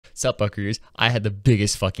Sup, buckers? I had the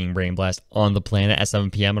biggest fucking brain blast on the planet at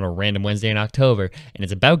 7 p.m. on a random Wednesday in October, and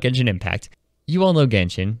it's about Genshin Impact. You all know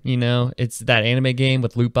Genshin, you know, it's that anime game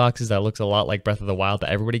with loot boxes that looks a lot like Breath of the Wild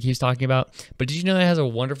that everybody keeps talking about. But did you know it has a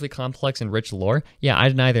wonderfully complex and rich lore? Yeah, I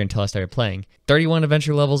didn't either until I started playing. 31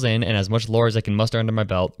 adventure levels in, and as much lore as I can muster under my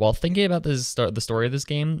belt. While thinking about the story of this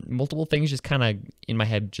game, multiple things just kind of in my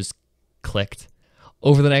head just clicked.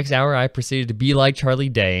 Over the next hour, I proceeded to be like Charlie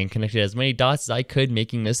Day and connected as many dots as I could,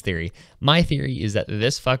 making this theory. My theory is that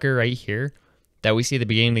this fucker right here that we see at the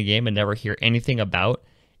beginning of the game and never hear anything about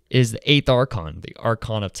is the 8th Archon, the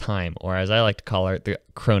Archon of Time, or as I like to call it, the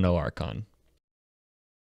Chrono Archon.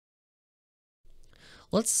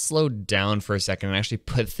 Let's slow down for a second and actually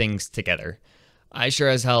put things together. I sure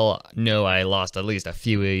as hell know I lost at least a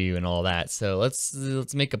few of you and all that, so let's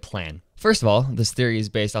make a plan. First of all, this theory is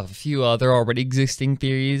based off a few other already existing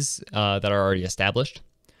theories that are already established.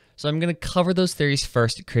 So I'm going to cover those theories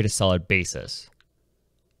first to create a solid basis.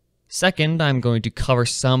 Second, I'm going to cover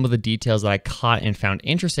some of the details that I caught and found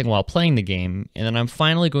interesting while playing the game, and then I'm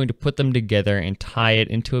finally going to put them together and tie it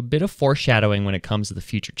into a bit of foreshadowing when it comes to the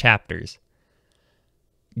future chapters.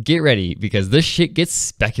 Get ready, because this shit gets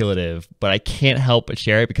speculative, but I can't help but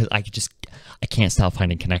share it because I can't stop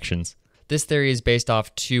finding connections. This theory is based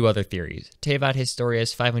off two other theories, Teyvat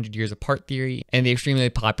Historia's 500 Years Apart theory, and the extremely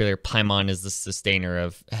popular Paimon is the sustainer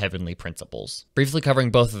of heavenly principles. Briefly covering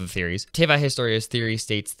both of the theories, Teyvat Historia's theory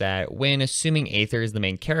states that when assuming Aether is the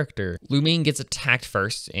main character, Lumine gets attacked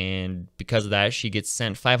first, and because of that, she gets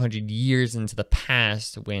sent 500 years into the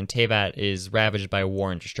past when Teyvat is ravaged by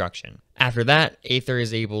war and destruction. After that, Aether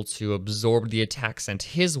is able to absorb the attack sent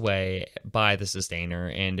his way by the Sustainer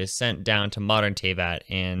and is sent down to modern Teyvat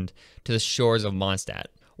and to the shores of Mondstadt.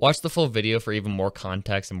 Watch the full video for even more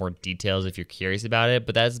context and more details if you're curious about it,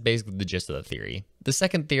 but that's basically the gist of the theory. The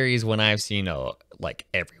second theory is one I've seen like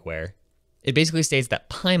everywhere. It basically states that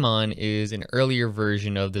Paimon is an earlier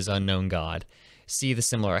version of this unknown god. See the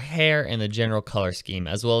similar hair and the general color scheme,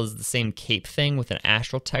 as well as the same cape thing with an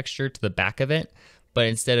astral texture to the back of it, but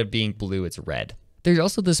instead of being blue, it's red. There's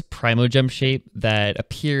also this primogem shape that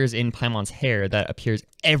appears in Paimon's hair that appears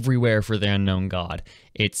everywhere for the unknown god.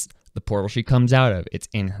 It's the portal she comes out of, it's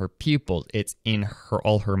in her pupils, it's in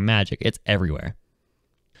all her magic, it's everywhere.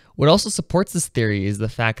 What also supports this theory is the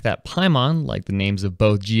fact that Paimon, like the names of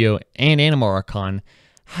both Geo and Animal Archon,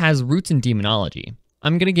 has roots in demonology.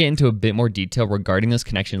 I'm going to get into a bit more detail regarding this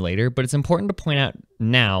connection later, but it's important to point out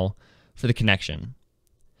now for the connection.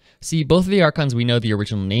 See, both of the Archons we know the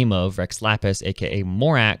original name of, Rex Lapis, aka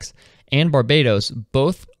Morax, and Barbados,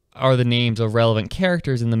 both are the names of relevant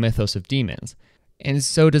characters in the mythos of demons. And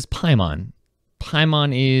so does Paimon.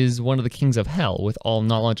 Paimon is one of the kings of hell, with all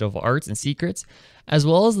knowledge of arts and secrets, as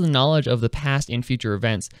well as the knowledge of the past and future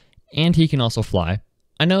events, and he can also fly.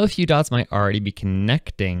 I know a few dots might already be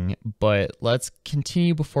connecting, but let's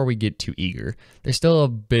continue before we get too eager. There's still a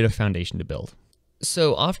bit of foundation to build.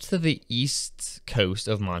 So off to the east coast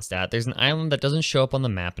of Mondstadt, there's an island that doesn't show up on the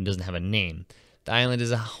map and doesn't have a name. The island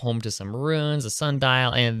is a home to some ruins, a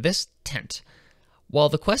sundial, and this tent. While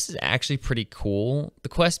the quest is actually pretty cool, the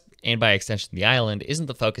quest, and by extension the island, isn't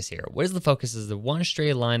the focus here. What is the focus is the one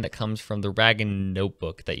stray line that comes from the Ragan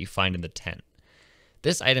notebook that you find in the tent.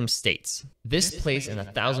 This item states, "This place in the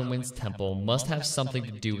Thousand Winds Temple must have something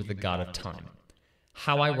to do with the god of time.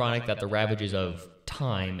 How ironic that the ravages of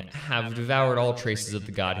time have devoured all traces of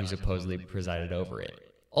the god who supposedly presided over it.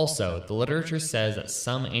 Also, the literature says that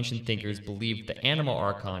some ancient thinkers believed the Animal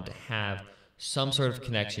Archon to have some sort of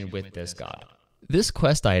connection with this god." This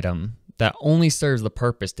quest item that only serves the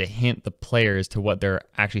purpose to hint the players to what they're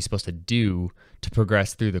actually supposed to do to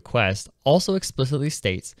progress through the quest also explicitly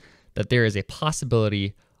states that there is a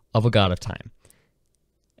possibility of a god of time.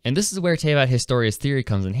 And this is where Teyvat Historia's theory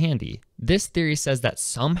comes in handy. This theory says that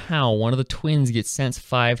somehow one of the twins gets sent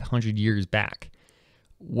 500 years back.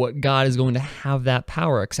 What god is going to have that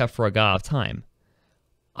power except for a god of time?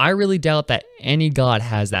 I really doubt that any god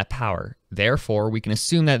has that power. Therefore, we can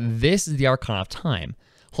assume that this is the Archon of Time.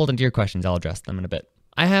 Hold on to your questions, I'll address them in a bit.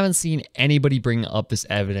 I haven't seen anybody bring up this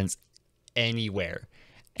evidence anywhere.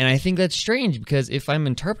 And I think that's strange because if I'm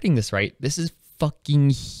interpreting this right, this is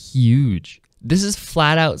fucking huge. This is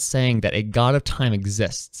flat out saying that a god of time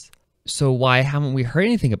exists. So why haven't we heard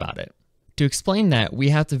anything about it? To explain that, we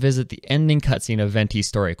have to visit the ending cutscene of Venti's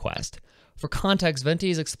story quest. For context, Venti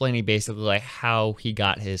is explaining basically like how he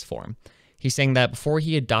got his form. He's saying that before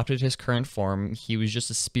he adopted his current form, he was just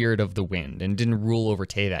a spirit of the wind and didn't rule over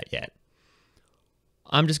Teyvat yet.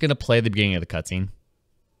 I'm just going to play the beginning of the cutscene.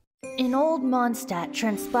 In old Mondstadt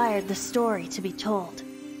transpired the story to be told,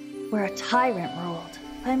 where a tyrant ruled.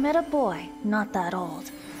 I met a boy, not that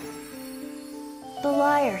old. the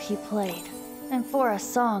lyre he played, and for a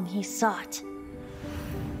song he sought.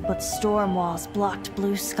 But storm walls blocked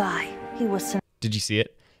blue sky. He was... Did you see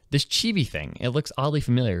it? This chibi thing, it looks oddly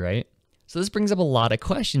familiar, right? So this brings up a lot of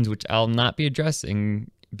questions which I'll not be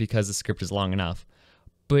addressing because the script is long enough.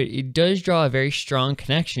 But it does draw a very strong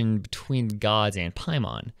connection between the gods and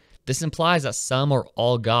Paimon. This implies that some or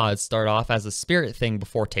all gods start off as a spirit thing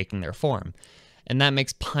before taking their form. And that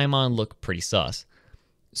makes Paimon look pretty sus.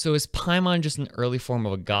 So is Paimon just an early form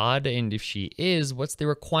of a god? And if she is, what's the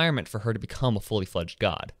requirement for her to become a fully fledged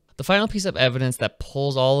god? The final piece of evidence that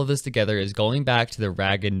pulls all of this together is going back to the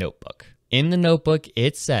Ragged Notebook. In the notebook,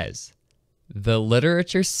 it says, the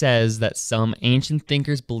literature says that some ancient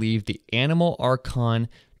thinkers believe the animal archon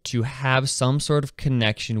to have some sort of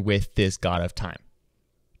connection with this god of time.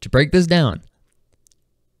 To break this down,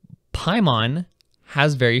 Paimon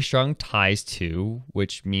has very strong ties to,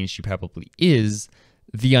 which means she probably is,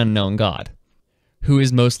 the unknown god, who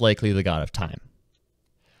is most likely the god of time.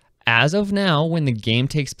 As of now, when the game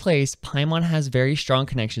takes place, Paimon has very strong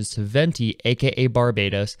connections to Venti, aka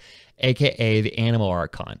Barbados, aka the Animal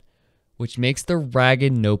Archon, which makes the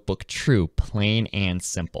Ragged Notebook true, plain and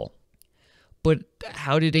simple. But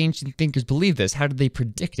how did ancient thinkers believe this? How did they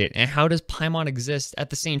predict it? And how does Paimon exist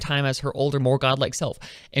at the same time as her older, more godlike self?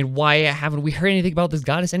 And why haven't we heard anything about this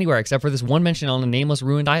goddess anywhere except for this one mention on a nameless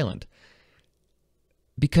ruined island?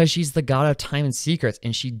 Because she's the god of time and secrets,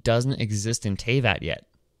 and she doesn't exist in Teyvat yet.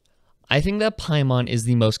 I think that Paimon is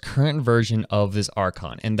the most current version of this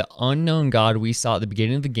Archon, and the unknown god we saw at the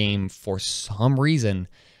beginning of the game, for some reason,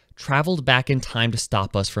 traveled back in time to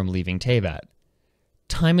stop us from leaving Teyvat.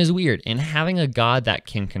 Time is weird, and having a god that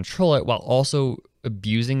can control it while also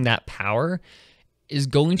abusing that power is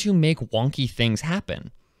going to make wonky things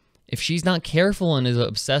happen. If she's not careful and is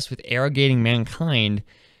obsessed with arrogating mankind,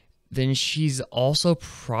 then she's also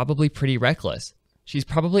probably pretty reckless. She's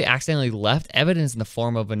probably accidentally left evidence in the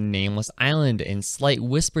form of a nameless island and slight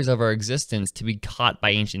whispers of her existence to be caught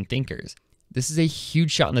by ancient thinkers. This is a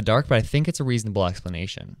huge shot in the dark, but I think it's a reasonable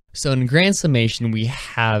explanation. So in grand summation, we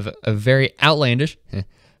have a very outlandish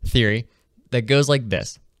theory that goes like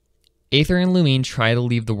this. Aether and Lumine try to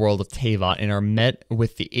leave the world of Teyvat and are met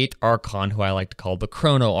with the 8th Archon, who I like to call the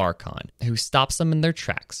Chrono Archon, who stops them in their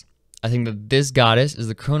tracks. I think that this goddess is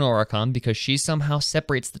the Chrono Archon because she somehow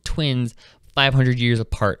separates the twins 500 years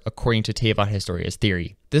apart, according to Teyvat Historia's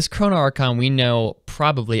theory. This Chrono Archon, we know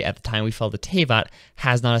probably at the time we fell to Teyvat,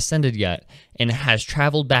 has not ascended yet, and has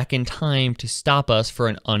traveled back in time to stop us for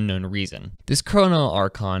an unknown reason. This Chrono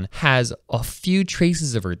Archon has a few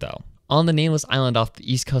traces of her though. On the nameless island off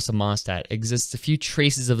the east coast of Mondstadt exists a few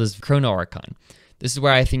traces of this Chrono Archon. This is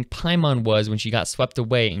where I think Paimon was when she got swept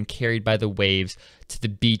away and carried by the waves to the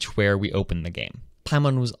beach where we opened the game.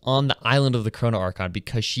 Paimon was on the island of the Chrono Archon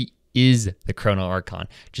because she is the Chrono Archon,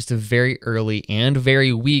 just a very early and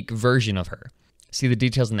very weak version of her. See the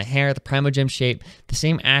details in the hair, the primogem shape, the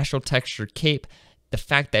same astral textured cape, the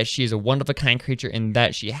fact that she is a one-of-a-kind creature and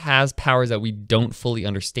that she has powers that we don't fully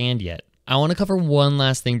understand yet. I want to cover one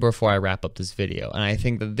last thing before I wrap up this video, and I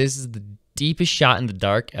think that this is the deepest shot in the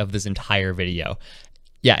dark of this entire video.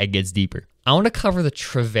 Yeah, it gets deeper. I want to cover the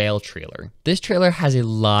Travail trailer. This trailer has a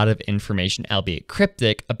lot of information, albeit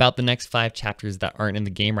cryptic, about the next 5 chapters that aren't in the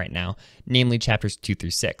game right now, namely chapters 2 through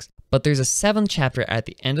 6. But there's a 7th chapter at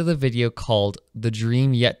the end of the video called The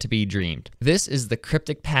Dream Yet to Be Dreamed. This is the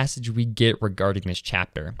cryptic passage we get regarding this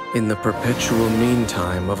chapter. In the perpetual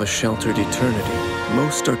meantime of a sheltered eternity,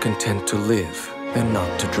 most are content to live and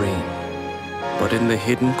not to dream. But in the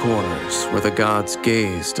hidden corners where the god's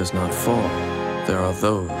gaze does not fall, there are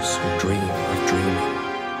those who dream of dreaming.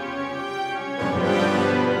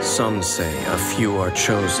 Some say a few are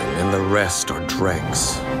chosen and the rest are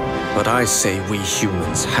dregs. But I say we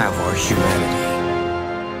humans have our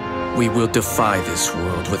humanity. We will defy this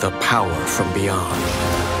world with a power from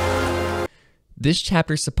beyond. This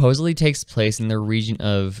chapter supposedly takes place in the region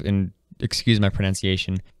of, and excuse my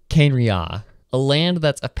pronunciation, Kenria, a land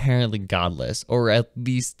that's apparently godless, or at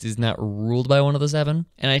least is not ruled by one of the 7.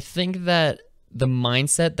 And I think that the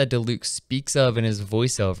mindset that Diluc speaks of in his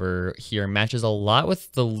voiceover here matches a lot with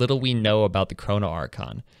the little we know about the Chrono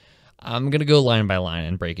Archon. I'm going to go line by line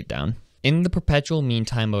and break it down. In the perpetual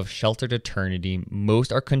meantime of sheltered eternity,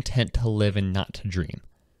 most are content to live and not to dream.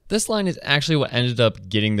 This line is actually what ended up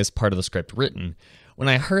getting this part of the script written. When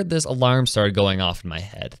I heard this, alarms started going off in my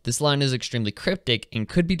head. This line is extremely cryptic and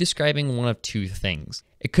could be describing one of 2 things.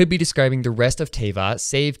 It could be describing the rest of Teyvat,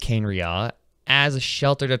 save Kenria, as a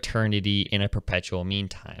sheltered eternity in a perpetual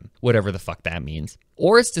meantime, whatever the fuck that means.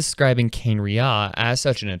 Or it's describing Kenria as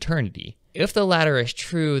such an eternity. If the latter is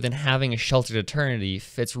true, then having a sheltered eternity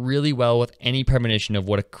fits really well with any premonition of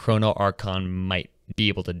what a Chrono Archon might be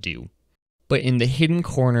able to do. But in the hidden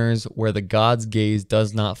corners where the god's gaze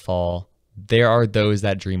does not fall, there are those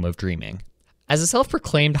that dream of dreaming. As a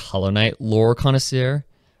self-proclaimed Hollow Knight lore connoisseur,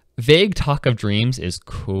 vague talk of dreams is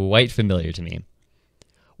quite familiar to me.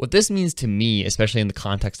 What this means to me, especially in the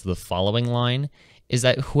context of the following line, is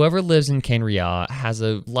that whoever lives in Kenria has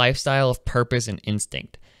a lifestyle of purpose and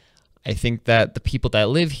instinct. I think that the people that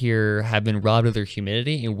live here have been robbed of their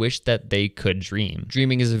humanity and wish that they could dream.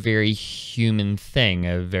 Dreaming is a very human thing,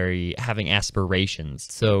 having aspirations.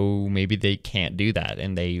 So maybe they can't do that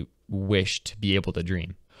and they wish to be able to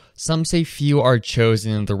dream. Some say few are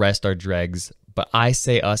chosen and the rest are dregs, but I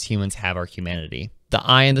say us humans have our humanity. The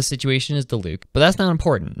I in the situation is Diluc, but that's not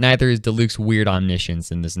important. Neither is Diluc's weird omniscience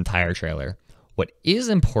in this entire trailer. What is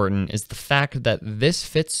important is the fact that this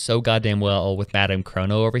fits so goddamn well with Madame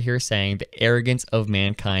Chrono over here saying the arrogance of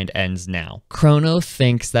mankind ends now. Chrono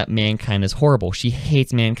thinks that mankind is horrible. She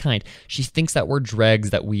hates mankind. She thinks that we're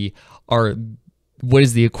dregs, that we are what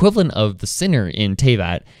is the equivalent of the sinner in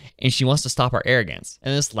Teyvat, and she wants to stop our arrogance.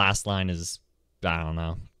 And this last line is, I don't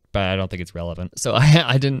know, but I don't think it's relevant. So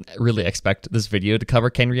I didn't really expect this video to cover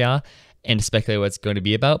Kenria and to speculate what it's going to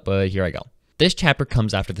be about, but here I go. This chapter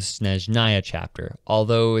comes after the Snezhnaya chapter,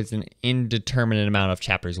 although it's an indeterminate amount of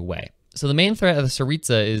chapters away. So the main threat of the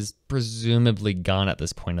Tsaritsa is presumably gone at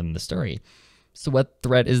this point in the story. So what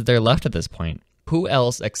threat is there left at this point? Who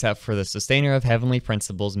else except for the sustainer of heavenly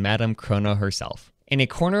principles, Madame Chrono herself? In a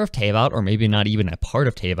corner of Teyvat, or maybe not even a part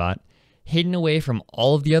of Teyvat, hidden away from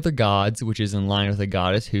all of the other gods, which is in line with a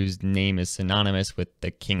goddess whose name is synonymous with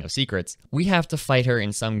the King of Secrets, we have to fight her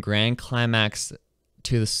in some grand climax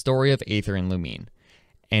to the story of Aether and Lumine.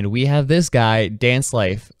 And we have this guy, Dance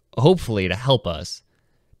Life, hopefully to help us.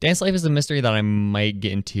 Dance Life is a mystery that I might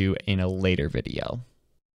get into in a later video.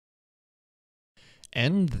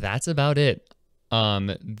 And that's about it.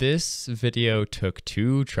 This video took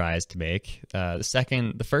 2 tries to make.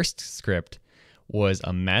 The first script was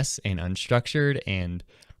a mess and unstructured and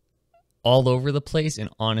all over the place and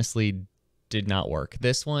honestly did not work.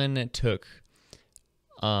 This one took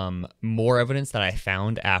more evidence that I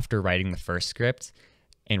found after writing the first script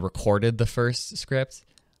and recorded the first script,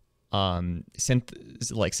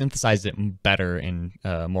 synthesized it better and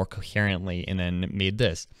more coherently, and then made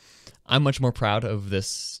this. I'm much more proud of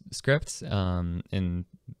this script and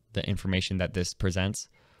the information that this presents,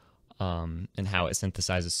 and how it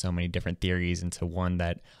synthesizes so many different theories into one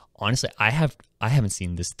that honestly I haven't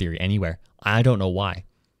seen this theory anywhere. I don't know why.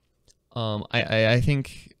 I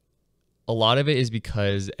think a lot of it is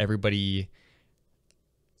because everybody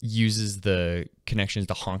uses the connections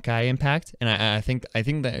to Honkai Impact, and I think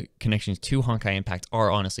the connections to Honkai Impact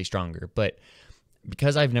are honestly stronger. But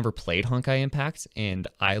because I've never played Honkai Impact and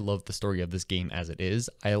I love the story of this game as it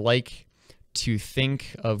is, I like to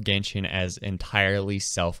think of Genshin as entirely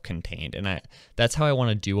self-contained, and that's how I want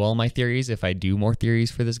to do all my theories. If I do more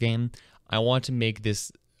theories for this game, I want to make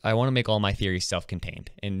all my theories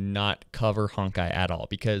self-contained and not cover Honkai at all,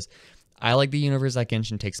 because I like the universe that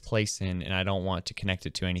Genshin takes place in, and I don't want to connect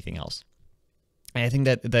it to anything else. And I think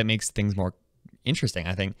that makes things more interesting.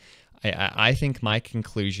 I think my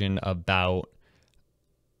conclusion about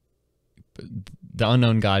the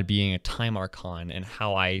unknown god being a time archon and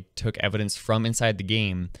how I took evidence from inside the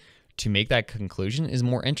game to make that conclusion is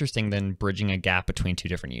more interesting than bridging a gap between 2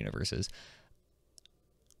 different universes.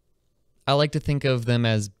 I like to think of them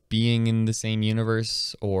as being in the same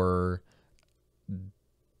universe, or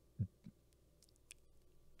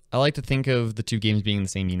I like to think of the 2 games being in the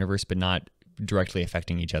same universe but not directly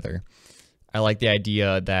affecting each other. I like the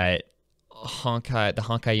idea that the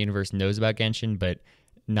Honkai universe knows about Genshin, but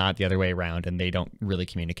not the other way around, and they don't really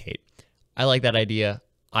communicate. I like that idea.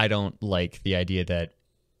 I don't like the idea that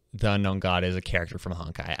the unknown god is a character from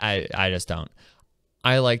Honkai. I just don't.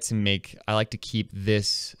 I like to keep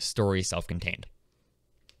this story self-contained.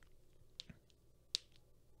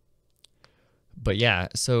 But yeah,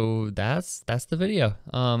 so that's the video.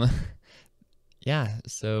 Yeah,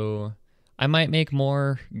 so I might make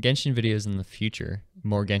more Genshin videos in the future,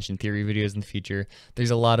 more Genshin theory videos in the future. There's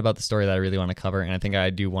a lot about the story that I really want to cover, and I think I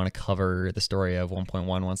do want to cover the story of 1.1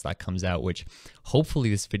 once that comes out, which hopefully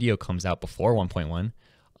this video comes out before 1.1.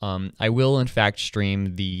 I will, in fact,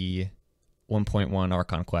 stream the 1.1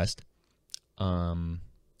 Archon Quest, and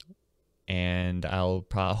I'll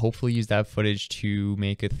hopefully use that footage to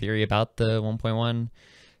make a theory about the 1.1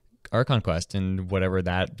 Archon Quest and whatever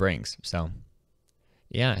that brings. So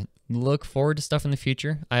yeah, look forward to stuff in the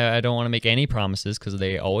future. I don't want to make any promises because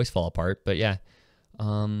they always fall apart. But yeah,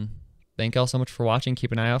 thank y'all so much for watching.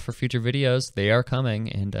 Keep an eye out for future videos. They are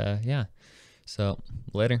coming. And yeah, so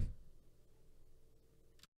later.